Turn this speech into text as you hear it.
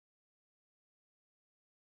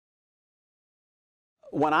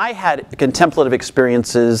When I had contemplative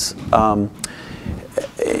experiences in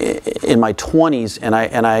my 20s,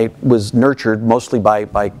 and I was nurtured mostly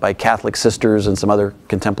by Catholic sisters and some other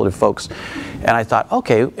contemplative folks, and I thought,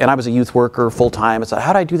 okay, and I was a youth worker full-time. I thought,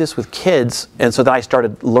 how do I do this with kids? And so then I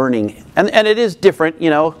started learning, and it is different, you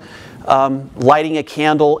know. Lighting a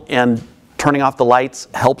candle and turning off the lights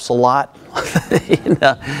helps a lot. You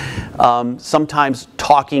know? Sometimes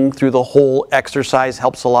talking through the whole exercise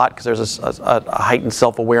helps a lot because there's a heightened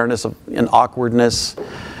self-awareness and awkwardness.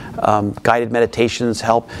 Guided meditations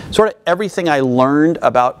help. Sort of everything I learned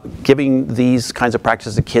about giving these kinds of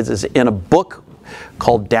practices to kids is in a book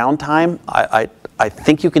called Downtime. I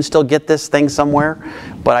think you can still get this thing somewhere,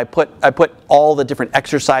 but I put all the different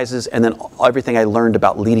exercises and then everything I learned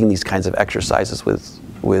about leading these kinds of exercises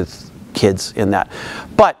with kids in that.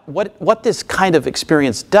 But what this kind of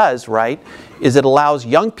experience does, right, is it allows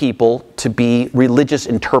young people to be religious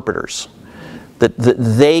interpreters. That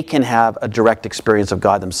they can have a direct experience of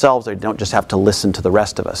God themselves. They don't just have to listen to the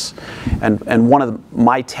rest of us. And one of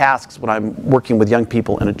my tasks when I'm working with young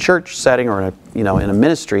people in a church setting or in a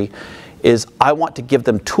ministry is I want to give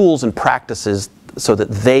them tools and practices so that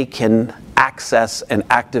they can access and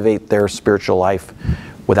activate their spiritual life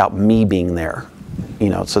without me being there. You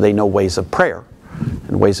know, so they know ways of prayer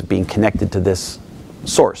and ways of being connected to this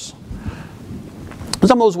source.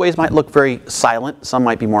 Some of those ways might look very silent. Some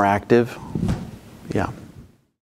might be more active. Yeah.